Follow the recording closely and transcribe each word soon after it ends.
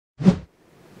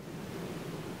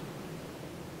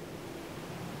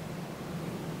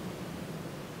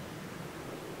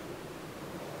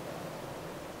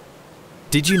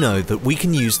Did you know that we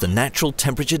can use the natural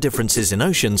temperature differences in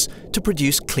oceans to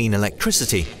produce clean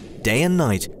electricity, day and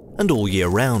night, and all year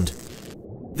round?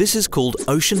 This is called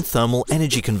ocean thermal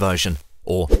energy conversion,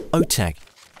 or OTEC.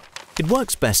 It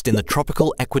works best in the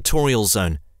tropical equatorial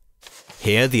zone.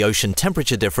 Here, the ocean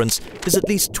temperature difference is at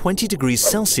least 20 degrees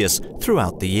Celsius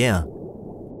throughout the year.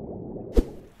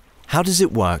 How does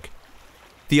it work?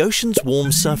 The ocean's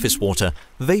warm surface water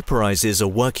vaporizes a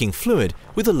working fluid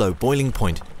with a low boiling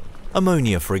point,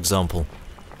 ammonia for example.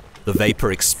 The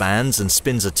vapor expands and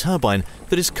spins a turbine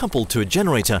that is coupled to a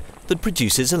generator that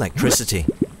produces electricity.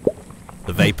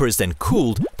 The vapor is then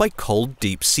cooled by cold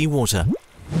deep seawater.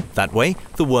 That way,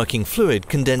 the working fluid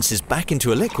condenses back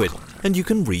into a liquid and you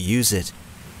can reuse it.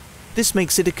 This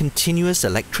makes it a continuous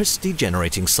electricity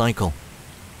generating cycle.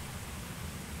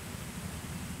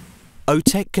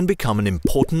 OTEC can become an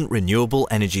important renewable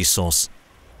energy source.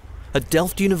 At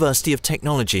Delft University of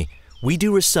Technology, we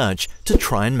do research to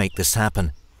try and make this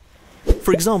happen.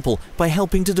 For example, by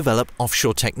helping to develop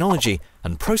offshore technology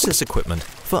and process equipment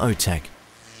for OTEC.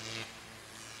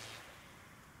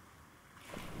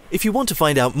 If you want to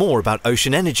find out more about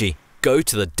ocean energy, go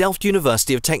to the Delft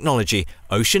University of Technology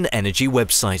Ocean Energy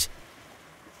website.